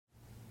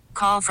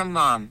Call from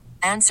mom.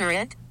 Answer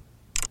it.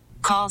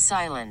 Call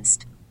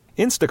silenced.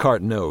 Instacart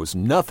knows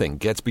nothing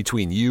gets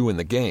between you and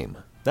the game.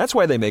 That's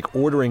why they make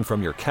ordering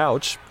from your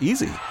couch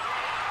easy.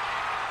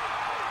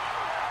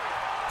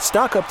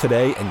 Stock up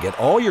today and get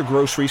all your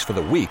groceries for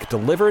the week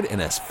delivered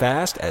in as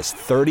fast as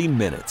 30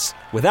 minutes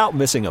without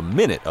missing a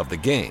minute of the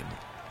game.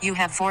 You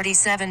have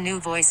 47 new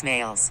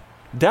voicemails.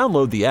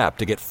 Download the app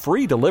to get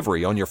free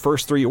delivery on your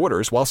first 3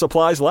 orders while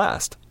supplies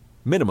last.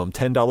 Minimum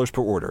 $10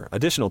 per order.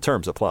 Additional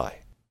terms apply.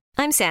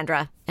 I'm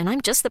Sandra, and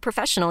I'm just the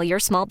professional your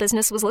small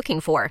business was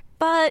looking for.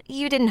 But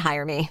you didn't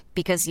hire me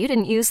because you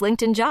didn't use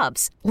LinkedIn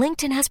Jobs.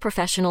 LinkedIn has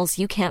professionals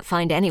you can't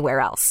find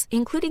anywhere else,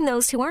 including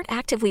those who aren't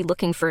actively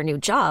looking for a new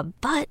job,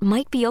 but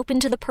might be open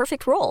to the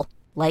perfect role,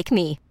 like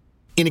me.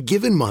 In a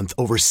given month,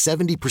 over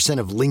 70%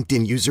 of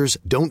LinkedIn users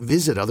don't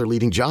visit other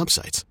leading job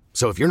sites.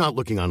 So if you're not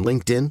looking on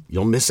LinkedIn,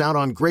 you'll miss out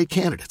on great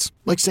candidates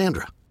like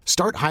Sandra.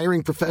 Start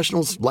hiring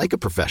professionals like a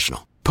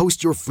professional.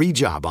 Post your free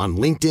job on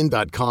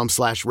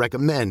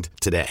linkedin.com/recommend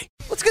today.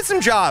 Let's get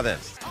some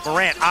Javas.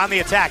 Morant on the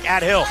attack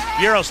at Hill.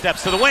 Euro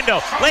steps to the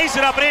window, lays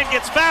it up and in,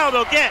 gets fouled.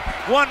 He'll get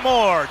one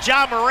more.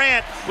 Ja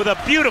Morant with a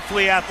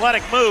beautifully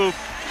athletic move,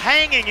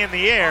 hanging in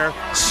the air,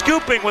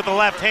 scooping with the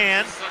left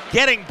hand,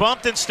 getting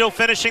bumped and still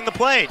finishing the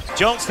play.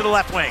 Jones to the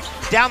left wing,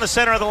 down the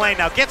center of the lane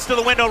now, gets to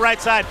the window right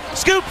side,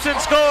 scoops and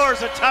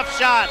scores a tough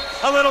shot.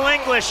 A little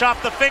English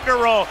off the finger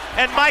roll,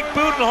 and Mike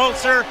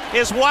Budenholzer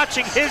is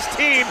watching his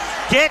team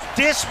get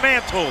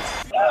dismantled.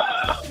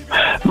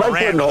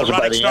 Morant with the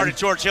running start at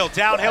George Hill,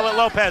 downhill at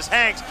Lopez,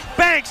 hangs,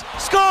 banks,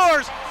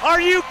 scores!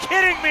 Are you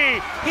kidding me?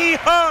 He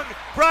hung,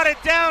 brought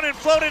it down and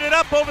floated it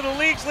up over the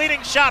league's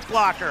leading shot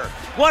blocker.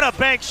 What a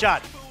bank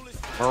shot.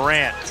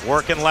 Morant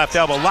working left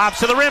elbow, lobs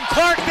to the rim.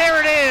 Clark, there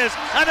it is.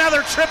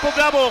 Another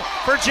triple-double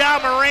for Ja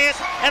Morant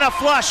and a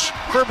flush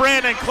for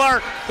Brandon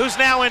Clark, who's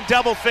now in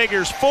double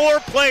figures. 4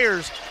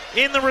 players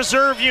in the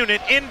reserve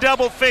unit in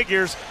double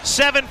figures,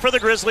 7 for the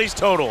Grizzlies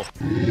total.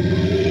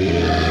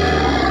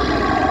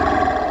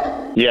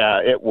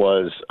 Yeah, it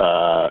was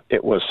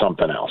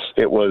something else.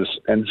 It was,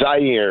 and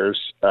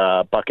Zaire's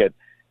bucket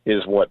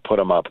is what put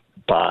him up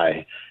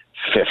by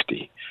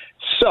 50.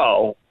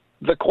 So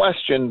the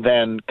question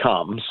then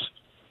comes,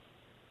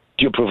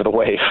 do you approve of the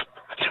wave?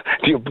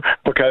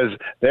 Because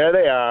there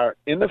they are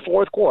in the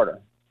fourth quarter.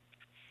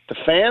 The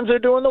fans are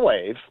doing the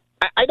wave.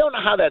 I don't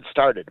know how that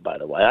started, by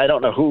the way. I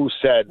don't know who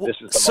said this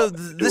is the moment.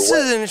 So this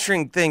is an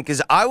interesting thing,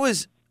 because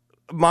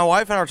my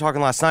wife and I were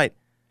talking last night.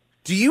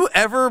 Do you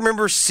ever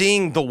remember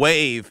seeing the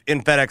wave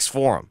in FedEx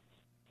Forum?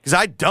 Because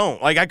I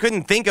don't. I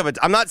couldn't think of it.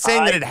 I'm not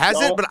saying that it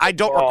hasn't, but I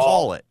don't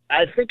recall it.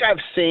 I think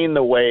I've seen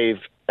the wave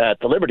at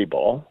the Liberty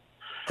Bowl.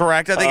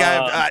 Correct. I think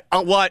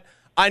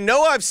I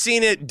know I've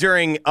seen it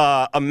during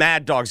a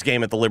Mad Dogs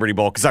game at the Liberty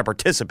Bowl because I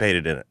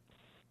participated in it.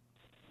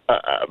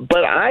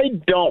 But I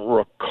don't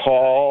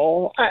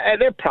recall.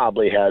 There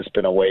probably has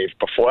been a wave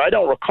before. I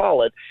don't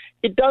recall it.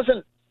 It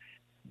doesn't.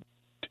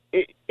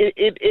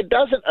 It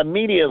doesn't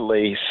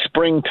immediately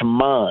spring to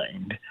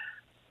mind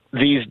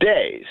these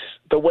days.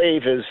 The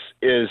wave is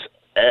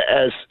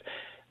as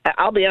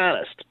I'll be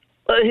honest.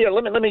 Here,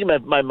 let me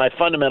give my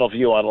fundamental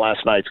view on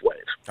last night's wave.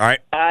 All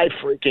right. I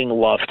freaking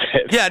loved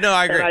it. Yeah, no,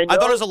 I agree. I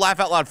thought it was a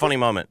laugh-out-loud funny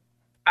moment.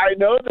 I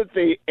know that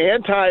the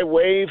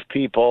anti-wave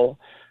people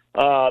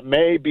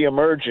may be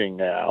emerging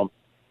now,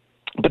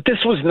 but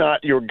this was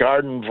not your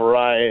garden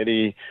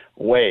variety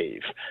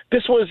wave.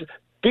 This was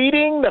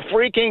beating the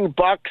freaking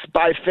Bucks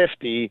by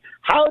 50.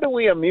 How do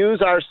we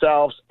amuse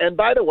ourselves and,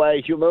 by the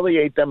way,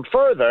 humiliate them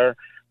further?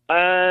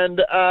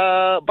 And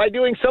by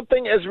doing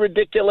something as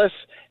ridiculous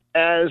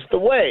as the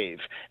wave.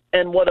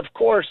 And what, of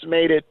course,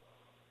 made it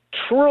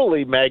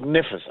truly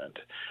magnificent,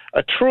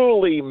 a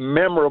truly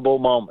memorable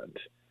moment,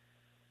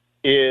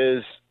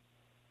 is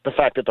the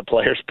fact that the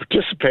players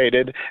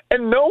participated,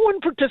 and no one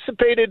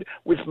participated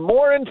with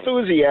more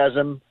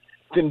enthusiasm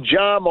than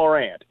Ja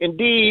Morant.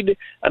 Indeed,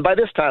 and by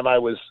this time I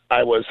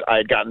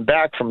had gotten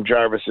back from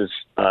Jarvis's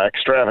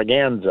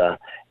extravaganza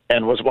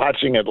and was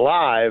watching it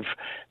live,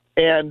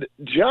 and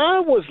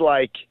Ja was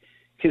like,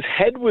 his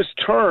head was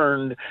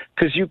turned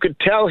because you could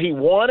tell he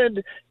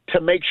wanted to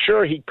make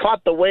sure he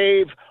caught the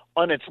wave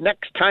on its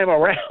next time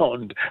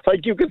around.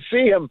 Like, you could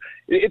see him.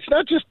 It's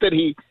not just that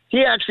he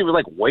actually was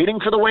like waiting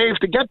for the wave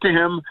to get to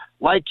him,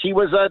 like he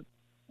was a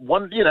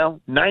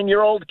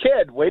 9-year-old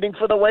kid waiting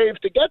for the wave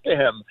to get to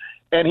him.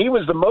 And he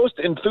was the most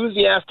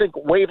enthusiastic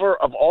waver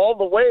of all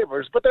the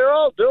wavers, but they're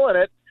all doing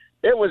it.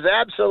 It was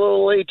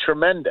absolutely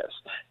tremendous.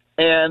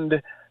 And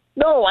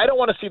no, I don't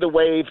want to see the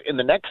wave in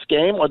the next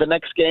game or the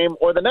next game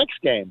or the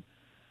next game.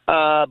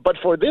 But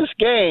for this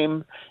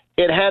game,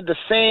 it had the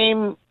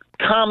same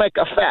comic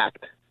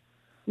effect,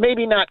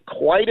 maybe not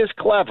quite as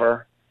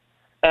clever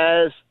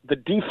as the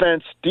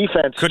defense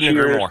Couldn't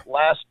agree more.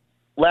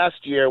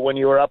 last year when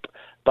you were up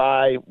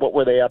by, what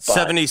were they up by?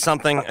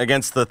 70-something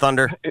against the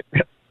Thunder.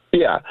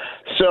 Yeah.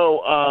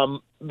 So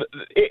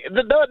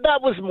that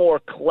was more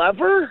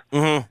clever,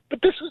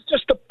 but this was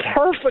just a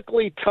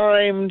perfectly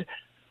timed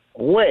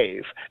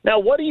wave. Now,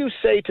 what do you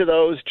say to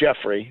those,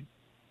 Jeffrey,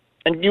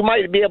 and you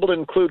might be able to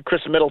include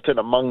Chris Middleton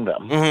among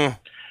them,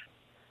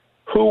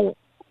 who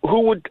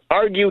would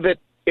argue that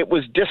it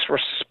was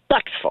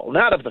disrespectful,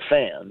 not of the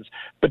fans,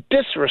 but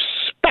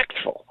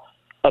disrespectful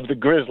of the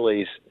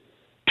Grizzlies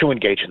to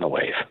engage in the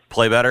wave.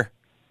 Play better.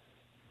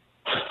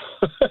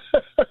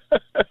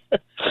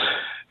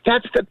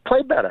 That's the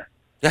play better.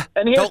 Yeah.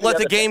 And don't let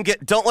the game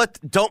get.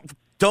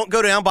 Don't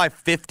go down by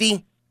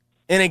 50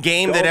 in a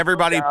game that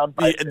everybody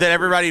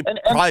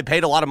probably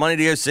paid a lot of money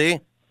to go see.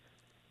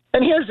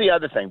 And here's the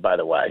other thing, by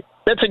the way.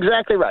 That's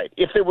exactly right.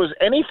 If there was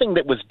anything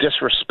that was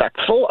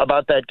disrespectful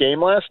about that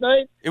game last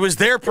night, it was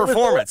their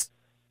performance.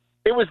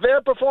 It was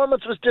their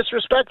performance was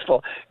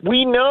disrespectful.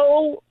 We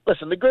know,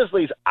 listen, the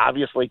Grizzlies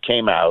obviously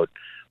came out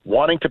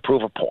wanting to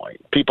prove a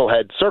point. People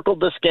had circled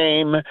this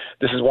game.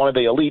 This is one of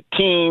the elite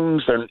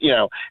teams. And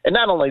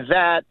not only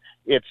that,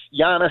 it's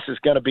Giannis is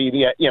going to be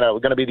the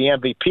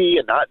MVP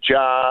and not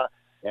Ja.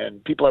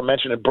 And people are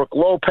mentioning Brook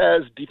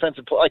Lopez,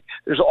 defensive play. Like,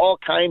 there's all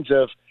kinds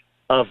of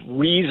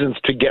reasons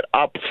to get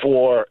up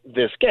for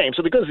this game.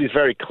 So the Grizzlies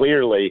very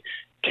clearly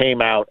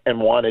came out and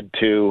wanted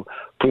to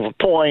prove a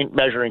point,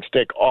 measuring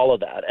stick, all of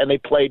that. And they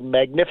played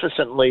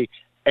magnificently,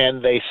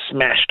 and they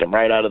smashed them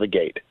right out of the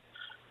gate.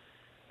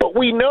 But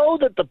we know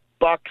that the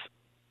Bucks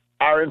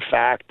are, in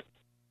fact,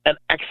 an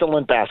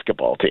excellent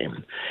basketball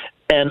team.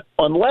 And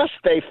unless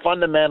they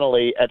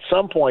fundamentally, at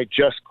some point,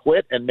 just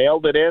quit and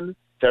nailed it in,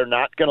 they're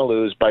not going to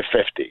lose by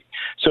 50.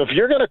 So if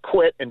you're going to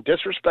quit and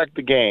disrespect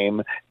the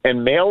game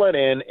and mail it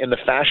in the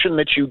fashion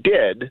that you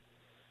did,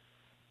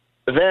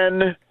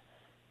 then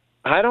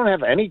I don't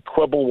have any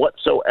quibble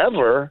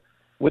whatsoever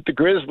with the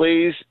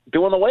Grizzlies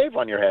doing the wave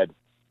on your head.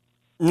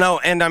 No,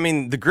 and I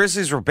mean, the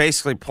Grizzlies were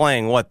basically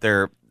playing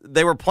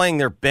they were playing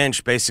their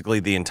bench basically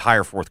the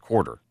entire fourth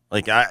quarter.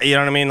 Like, you know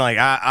what I mean? Like,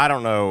 I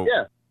don't know.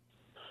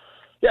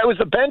 Yeah, it was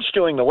the bench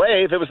doing the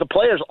wave. It was the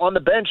players on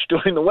the bench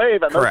doing the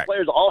wave, and Correct. Those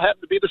players all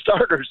happened to be the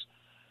starters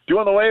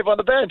doing the wave on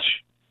the bench.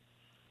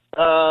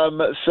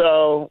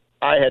 So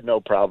I had no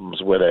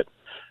problems with it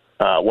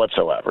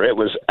whatsoever. It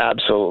was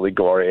absolutely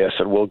glorious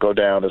and will go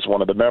down as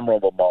one of the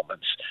memorable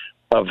moments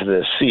of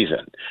this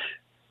season.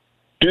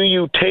 Do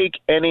you take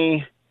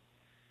anything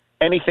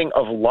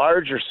of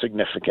larger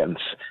significance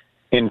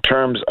in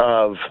terms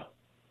of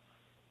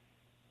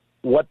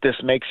what this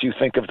makes you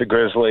think of the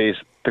Grizzlies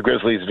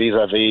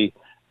vis-a-vis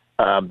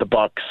the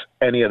Bucks,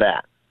 any of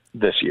that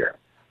this year?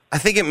 I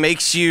think it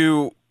makes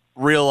you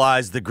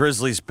realize the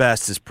Grizzlies'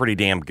 best is pretty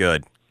damn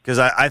good. Because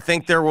I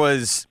think there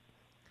was,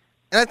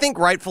 and I think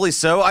rightfully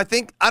so, I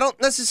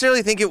don't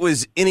necessarily think it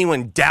was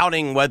anyone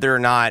doubting whether or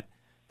not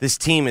this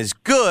team is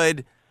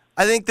good.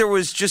 I think there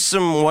was just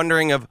some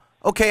wondering of,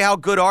 okay, how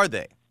good are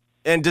they?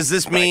 And does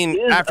this mean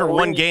after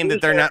one game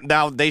that they're not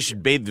now they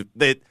should be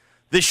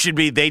this should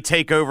be they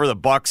take over the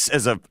Bucks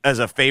as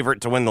a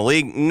favorite to win the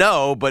league?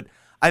 No, but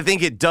I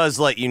think it does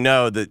let you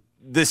know that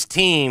this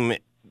team,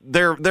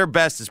 their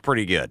best is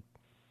pretty good.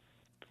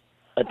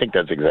 I think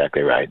that's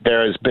exactly right.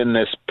 There has been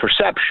this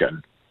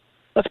perception.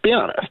 Let's be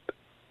honest.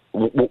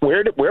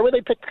 Where were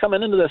they picked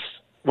coming into this?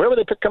 Where were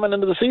they picked coming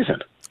into the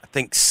season? I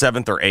think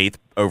 7th or 8th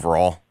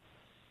overall.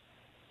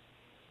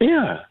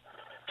 Yeah.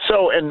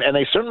 So and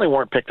they certainly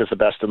weren't picked as the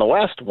best in the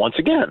West once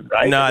again,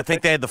 right? No, I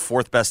think they had the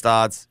 4th best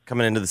odds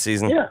coming into the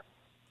season. Yeah.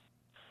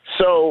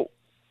 So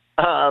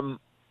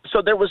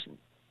there was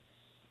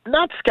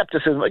not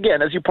skepticism.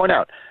 Again, as you point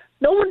out,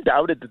 no one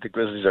doubted that the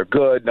Grizzlies are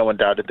good. No one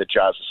doubted that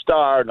Ja's a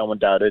star. No one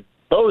doubted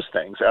those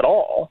things at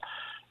all.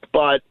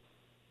 But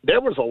there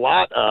was a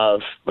lot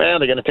of, they're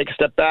going to take a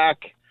step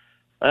back.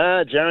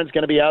 Jaren's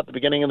going to be out at the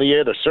beginning of the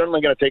year. They're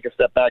certainly going to take a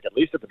step back, at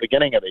least at the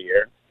beginning of the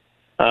year.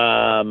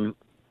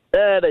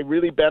 They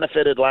really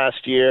benefited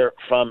last year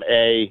from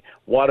a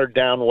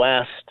watered-down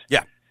West.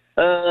 Yeah.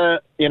 All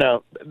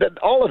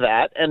of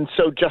that. And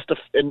so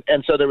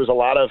so there was a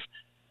lot of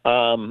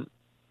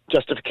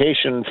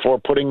justification for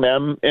putting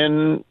them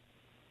in.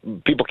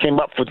 People came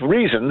up with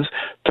reasons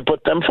to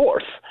put them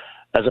fourth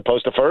as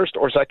opposed to first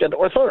or second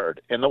or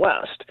third in the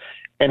West.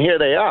 And here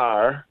they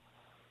are.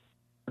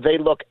 They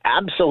look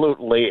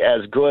absolutely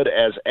as good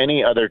as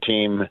any other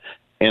team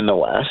in the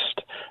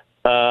West.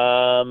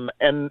 And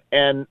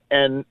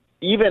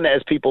even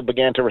as people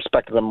began to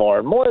respect them more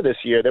and more this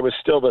year, there was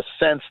still the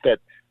sense that,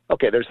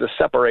 okay, there's this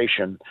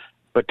separation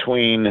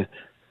between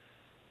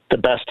the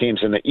best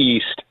teams in the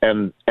East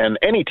and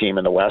any team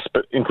in the West,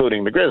 but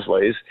including the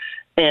Grizzlies.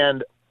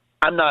 And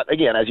I'm not,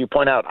 again, as you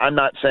point out, I'm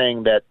not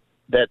saying that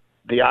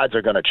the odds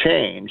are going to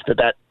change,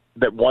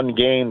 that one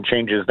game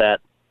changes that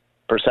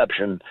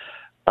perception,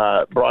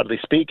 broadly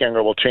speaking,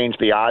 or will change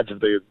the odds of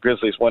the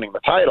Grizzlies winning the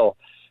title.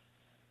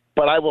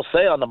 But I will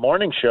say on the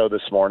morning show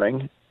this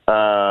morning,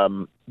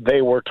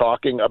 they were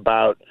talking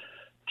about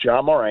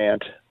Ja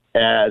Morant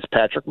as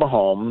Patrick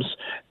Mahomes,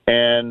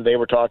 and they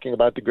were talking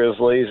about the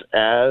Grizzlies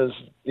as,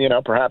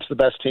 perhaps the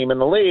best team in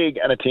the league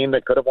and a team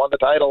that could have won the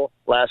title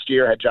last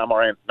year had Ja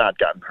Morant not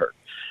gotten hurt.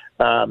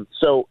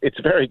 So it's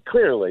very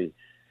clearly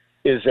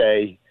it's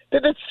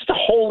just a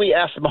holy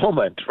ass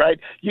moment, right?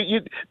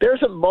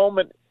 There's a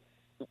moment.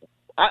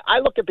 I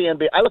look at the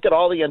NBA. I look at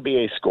all the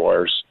NBA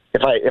scores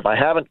if I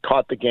haven't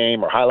caught the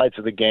game or highlights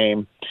of the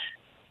game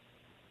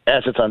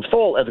as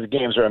the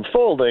games are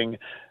unfolding,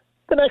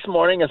 the next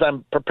morning as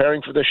I'm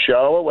preparing for the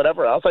show or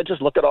whatever else, I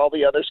just look at all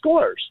the other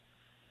scores.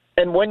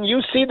 And when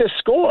you see the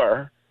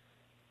score,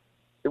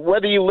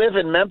 whether you live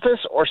in Memphis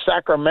or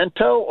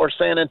Sacramento or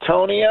San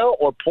Antonio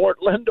or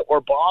Portland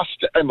or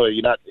Boston,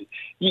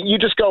 you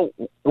just go,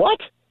 what?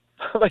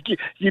 Like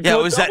you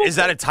do is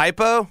that a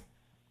typo?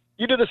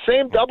 You do the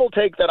same double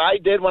take that I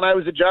did when I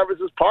was at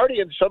Jarvis's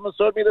party, and someone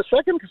showed me the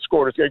second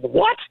score. It's like,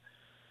 what?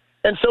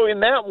 And so in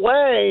that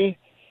way,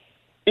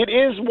 it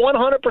is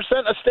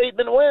 100% a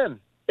statement win.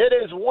 It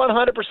is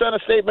 100% a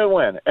statement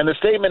win. And the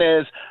statement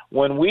is,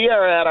 when we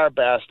are at our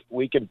best,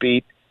 we can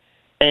beat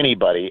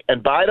anybody.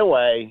 And by the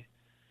way,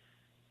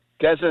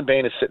 Desmond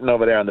Bain is sitting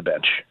over there on the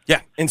bench.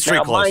 Yeah, in street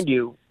now, clothes. Mind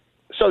you,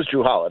 so is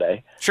Drew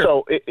Holiday. Sure.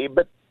 So,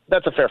 but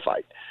that's a fair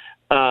fight.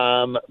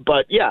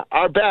 But yeah,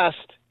 our best,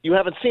 you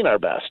haven't seen our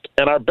best.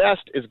 And our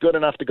best is good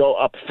enough to go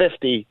up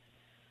 50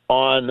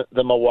 on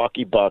the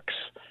Milwaukee Bucks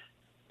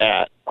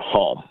at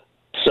home.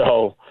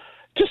 So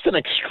just an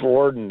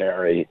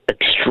extraordinary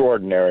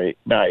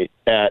night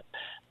at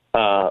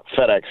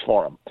FedEx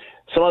Forum.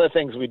 Some other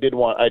things I did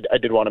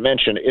want to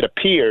mention. It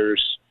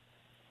appears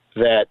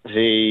that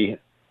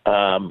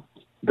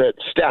that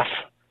Steph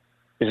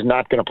is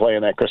not going to play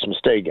in that Christmas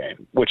Day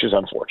game, which is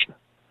unfortunate.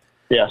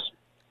 Yes.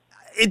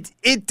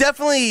 It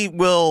definitely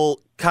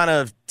will kind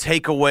of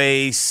take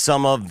away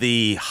some of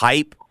the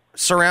hype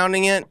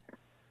surrounding it.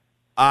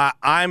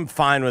 I'm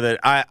fine with it.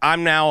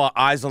 I'm now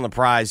eyes on the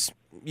prize.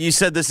 You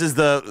said this is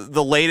the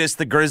latest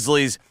the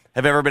Grizzlies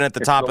have ever been at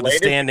the top of the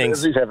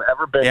standings. The Grizzlies have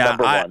ever been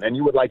number one, and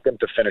you would like them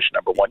to finish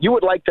number one. You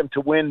would like them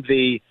to win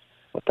the,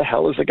 what the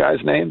hell is the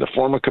guy's name? The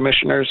former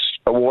commissioner's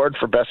award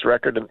for best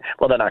record.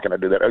 Well, they're not going to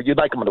do that. You'd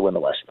like them to win the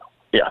West, though.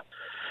 Yeah.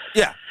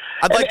 Yeah.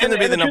 I'd like them to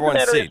be the number one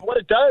seed. What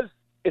it does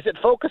is it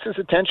focuses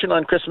attention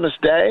on Christmas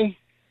Day.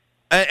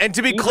 And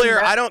to be clear,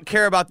 I don't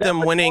care about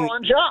them winning.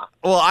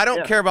 Well, I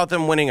don't care about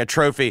them winning a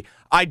trophy.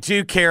 I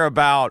do care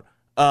about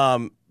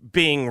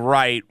being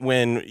right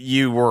when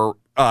you were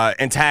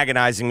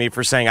antagonizing me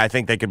for saying I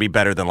think they could be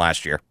better than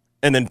last year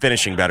and then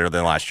finishing better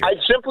than last year. I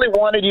simply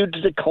wanted you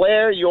to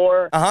declare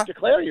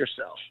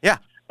yourself. Yeah.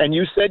 And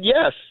you said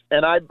yes.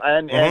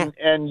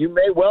 And you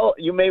may well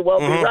be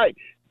right.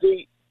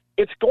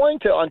 It's going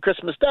to, on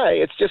Christmas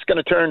Day, it's just going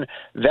to turn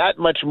that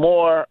much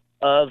more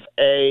of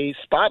a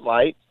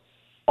spotlight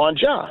on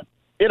Ja.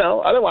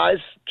 Otherwise,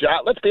 Ja,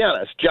 let's be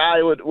honest, Ja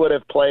would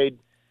have played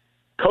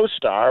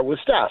co-star with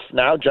Steph.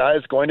 Now Ja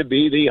is going to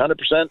be the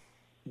 100%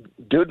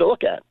 dude to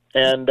look at.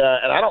 And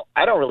I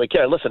don't really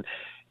care. Listen,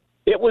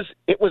 it was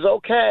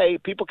okay.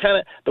 People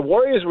the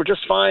Warriors were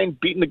just fine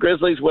beating the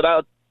Grizzlies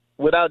without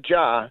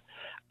Ja.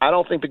 I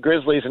don't think the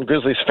Grizzlies and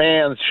Grizzlies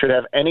fans should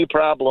have any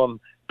problem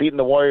beating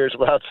the Warriors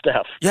without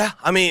Steph. Yeah,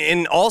 I mean,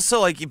 and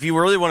also, like, if you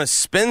really want to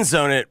spin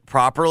zone it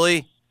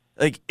properly,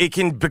 like, it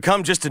can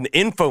become just an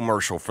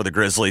infomercial for the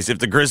Grizzlies if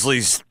the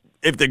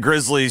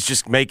Grizzlies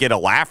just make it a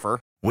laugher.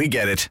 We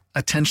get it.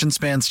 Attention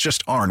spans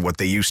just aren't what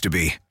they used to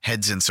be.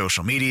 Heads in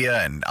social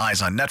media and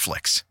eyes on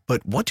Netflix.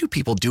 But what do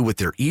people do with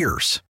their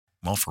ears?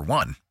 Well, for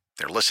one,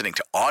 they're listening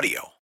to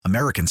audio.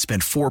 Americans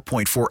spend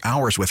 4.4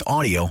 hours with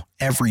audio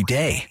every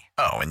day.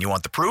 Oh, and you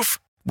want the proof?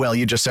 Well,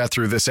 you just sat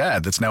through this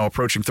ad that's now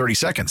approaching 30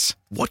 seconds.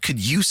 What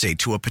could you say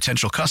to a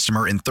potential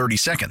customer in 30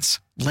 seconds?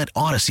 Let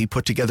Odyssey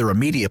put together a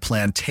media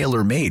plan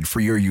tailor-made for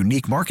your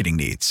unique marketing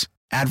needs.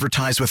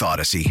 Advertise with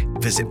Odyssey.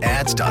 Visit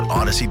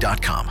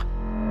ads.odyssey.com.